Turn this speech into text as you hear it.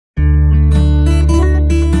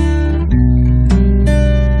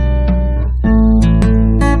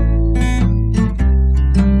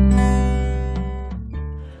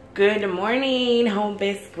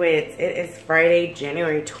Hey Squids, it is Friday,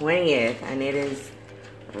 January 20th, and it is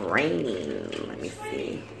raining. Let me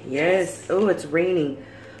see. Yes, oh, it's raining.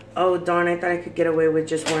 Oh darn, I thought I could get away with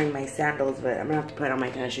just wearing my sandals, but I'm gonna have to put on my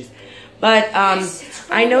tennis shoes. But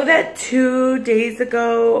I know that 2 days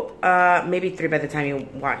ago, maybe 3 by the time you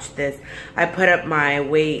watch this, I put up my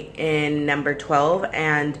weight in number 12,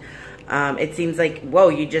 and it seems like, whoa,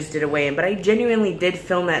 you just did a weigh-in. But I genuinely did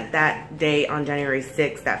film that day on January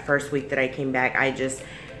 6th, that first week that I came back. I just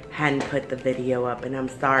hadn't put the video up, and I'm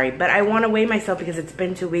sorry. But I want to weigh myself because it's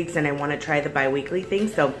been 2 weeks, and I want to try the bi-weekly thing.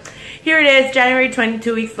 So here it is, January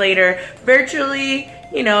 22 weeks later, virtually,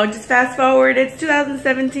 you know, just fast forward. It's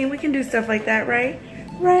 2017. We can do stuff like that, right?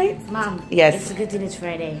 Right? Mom. Yes. It's a good thing it's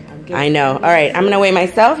Friday. I know. All right, I'm going to weigh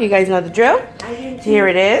myself. You guys know the drill. Here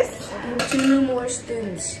it is. 2 more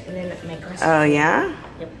spoons and then my glass. Oh, yeah?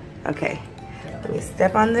 Yep. Okay. Let me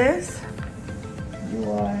step on this.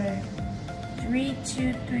 You are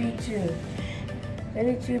 3232.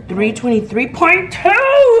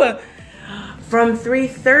 323.2 from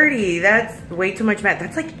 330. That's way too much math.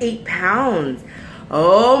 That's like 8 pounds.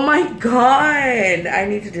 Oh my God. I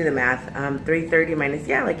need to do the math. 330 minus,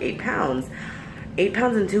 yeah, like 8 pounds. 8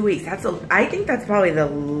 pounds in 2 weeks. I think that's probably the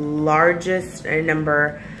largest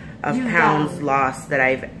number of pounds lost that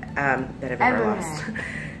I've ever lost.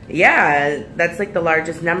 Yeah, that's like the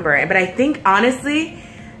largest number. But I think honestly,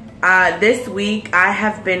 this week I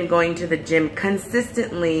have been going to the gym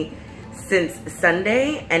consistently since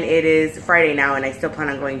Sunday, and it is Friday now, and I still plan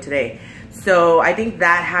on going today. So I think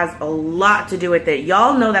that has a lot to do with it.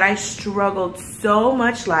 Y'all know that I struggled so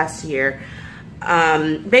much last year.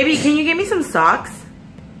 Baby, can you get me some socks?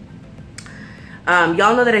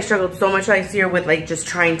 Y'all know that I struggled so much last year with like just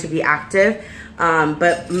trying to be active.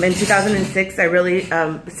 But in 2006, I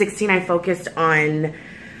focused on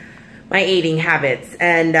my eating habits,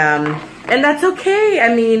 and that's okay.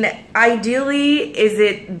 I mean, ideally, is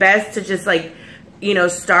it best to just like, you know,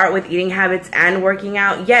 start with eating habits and working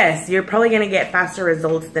out? Yes, you're probably gonna get faster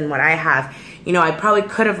results than what I have. You know, I probably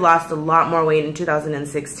could have lost a lot more weight in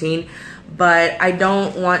 2016, but I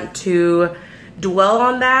don't want to dwell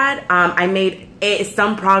on that. I made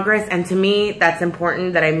some progress, and to me, that's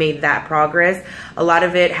important that I made that progress. A lot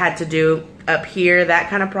of it had to do up here, that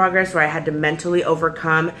kind of progress where I had to mentally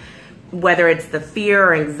overcome, whether it's the fear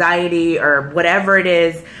or anxiety or whatever it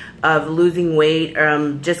is of losing weight,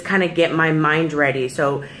 just kind of get my mind ready.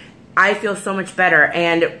 So I feel so much better.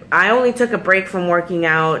 And I only took a break from working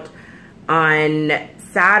out on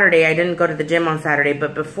Saturday. I didn't go to the gym on Saturday,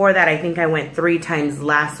 but before that, I think I went 3 times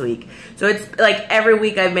last week. So it's like every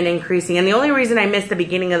week I've been increasing. And the only reason I missed the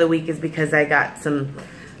beginning of the week is because I got some,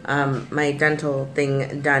 my dental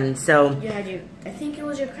thing done. So yeah, I think it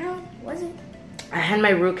was your crown, was it? I had my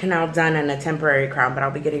root canal done and a temporary crown, but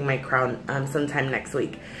I'll be getting my crown sometime next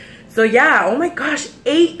week. So yeah, oh my gosh,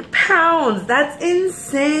 8 pounds. That's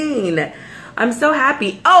insane. I'm so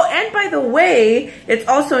happy. Oh, and by the way, it's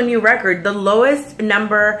also a new record. The lowest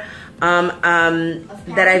number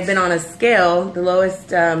that I've been on a scale, the lowest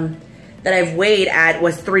that I've weighed at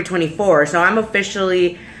was 324. So I'm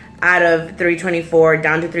officially out of 324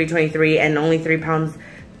 down to 323, and only 4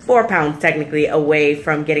 pounds technically away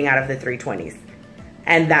from getting out of the 320s.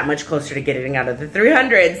 And that much closer to getting out of the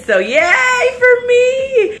 300s. So yay for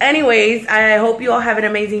me. Anyways, I hope you all have an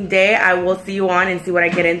amazing day. I will see you on and see what I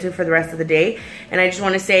get into for the rest of the day. And I just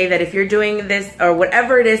want to say that if you're doing this or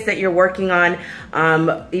whatever it is that you're working on,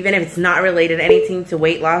 even if it's not related anything to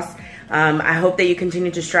weight loss, I hope that you continue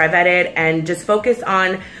to strive at it and just focus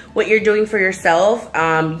on what you're doing for yourself.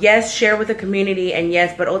 Yes, share with the community, and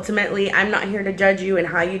yes, but ultimately I'm not here to judge you and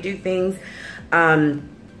how you do things.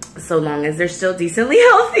 So long as they're still decently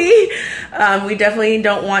healthy. We definitely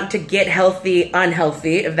don't want to get healthy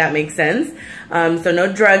unhealthy, if that makes sense. So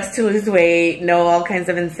no drugs to lose weight, no all kinds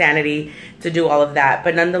of insanity to do all of that.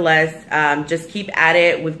 But nonetheless, just keep at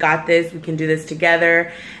it. We've got this. We can do this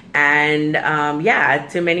together. And yeah,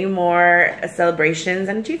 to many more celebrations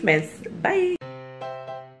and achievements. Bye.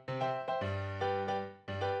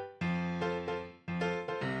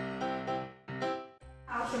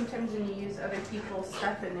 Sometimes when you use other people's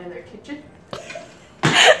stuff in their kitchen.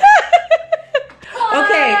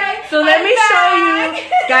 Okay, so let me show you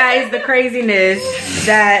guys the craziness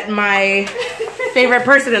that my favorite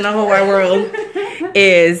person in the whole wide world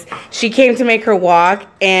is. She came to make her walk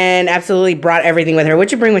and absolutely brought everything with her.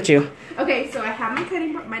 What'd you bring with you? Okay, so I have my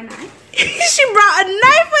cutting board, my knife. She brought a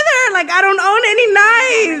knife with her. Like, I don't own any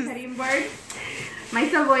knives. My cutting board, my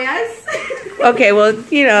cebollas. Okay, well,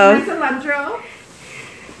 you know. My cilantro.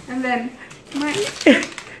 And then my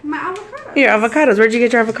avocados. Your avocados. Where'd you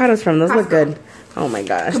get your avocados from? Those Costco. look good. Oh my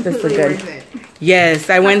gosh, this look good. Worth it. Yes,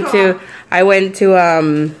 I went to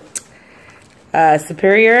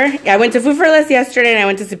Superior. I went to Food for Less yesterday, and I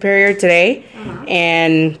went to Superior today,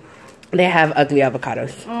 and they have ugly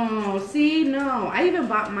avocados. Oh, see, no. I even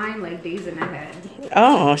bought mine like days in ahead.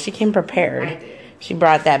 Oh, she came prepared. I did. She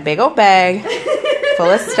brought that big old bag full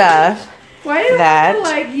of stuff. Why do you have to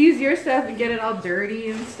like use your stuff and get it all dirty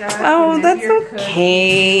and stuff? Oh, and that's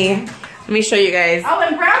okay. Let me show you guys. Oh,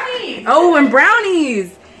 and brownies. Oh, and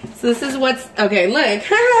brownies. So this is what's okay. Look.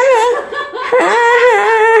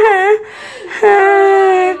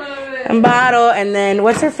 A bottle, and then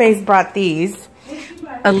what's her face brought these.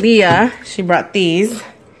 Aaliyah, she brought these.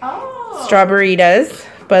 Oh. Strawberritas,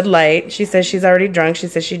 Bud Light. She says she's already drunk. She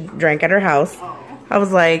says she drank at her house. Oh. I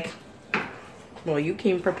was like, well, you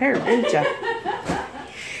came prepared, didn't you?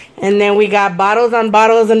 And then we got bottles on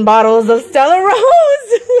bottles and bottles of Stella Rose.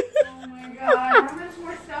 Oh my God, how much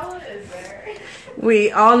more Stella is there? We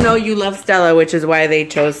all know you love Stella, which is why they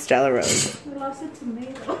chose Stella Rose. I lost a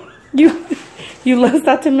tomato. You lost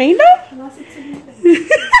that tomato? I lost a tomato.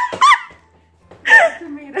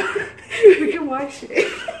 Tomato. We can wash it.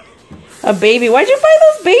 A baby. Why'd you buy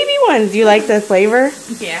those baby ones? You like the flavor?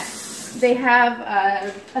 Yeah. They have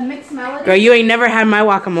a mixed melody. Girl, you ain't never had my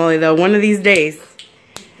guacamole though. One of these days.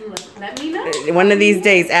 Let me know. One of these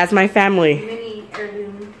days. Ask my family. Mini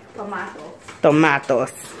heirloom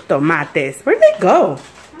Tomates. Where'd they go?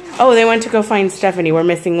 Oh, they went to go find Stephanie. We're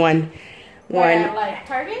missing one. Where, like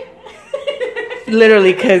Target?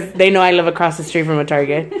 Literally, because they know I live across the street from a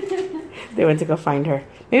Target. They went to go find her.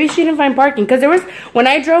 Maybe she didn't find parking. Because there was, when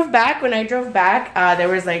I drove back, there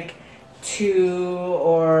was like 2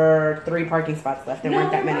 or 3 parking spots left. There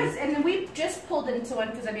weren't that many. And then we just pulled into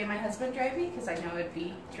one because I made my husband drive me because I know it'd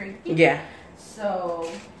be drinking. Yeah.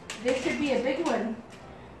 So there should be a big one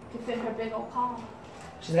to fit her big old car.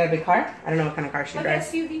 She's got a big car? I don't know what kind of car she Like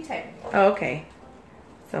drives. SUV type. Oh, okay.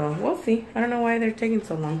 So we'll see. I don't know why they're taking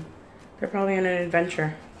so long. They're probably on an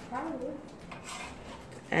adventure. Probably.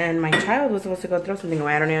 And my child was supposed to go throw something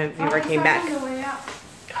away. I don't know if he ever came back. On the way out.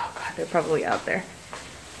 Oh God, they're probably out there.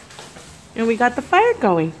 And we got the fire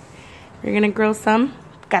going. We're gonna grill some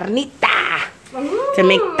carnita to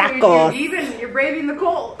make tacos. You're braving the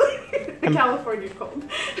cold. The California cold.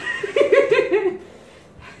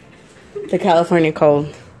 The California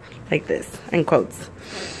cold, like this, in quotes.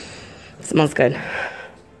 Smells good.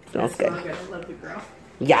 Smells good. I love you, girl.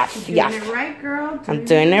 Yes, Doing yes. it right, girl. I'm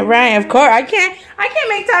doing it right. Of course, I can't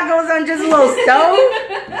make tacos on just a little stove.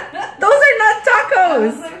 Those are not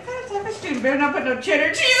tacos. You better not put no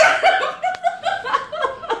cheddar cheese on them.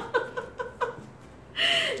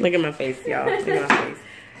 Look at my face, y'all. Look at my face.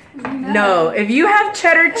 No, if you have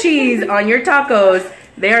cheddar cheese on your tacos,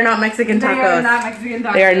 they are not Mexican tacos. They are not Mexican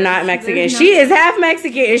tacos. They are not Mexican. She is half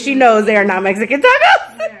Mexican and she knows they are not Mexican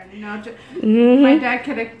tacos. My dad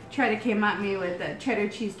could have tried to came at me with cheddar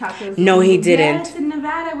cheese tacos. No, he didn't. Yes, in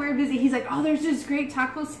Nevada, we're busy. He's like, oh, there's this great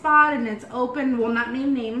taco spot and it's open. We'll not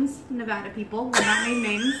name names. Nevada people. We'll not name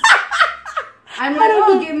names. I'm like,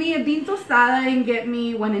 oh, get me a bean tostada and get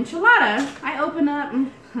me 1 enchilada. I open up,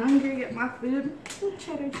 I'm hungry, get my food. Put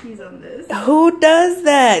cheddar cheese on this. Who does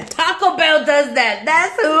that? Taco Bell does that.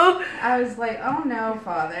 That's who. I was like, oh no,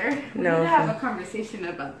 Father. We No. need to have a conversation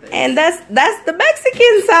about this. And that's the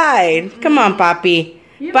Mexican side. Come on, papi.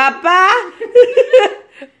 Yeah. Papa.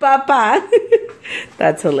 Papa.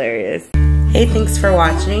 That's hilarious. Hey, thanks for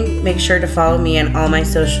watching. Make sure to follow me on all my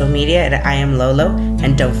social media at EyeAmLolo.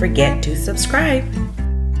 And don't forget to subscribe.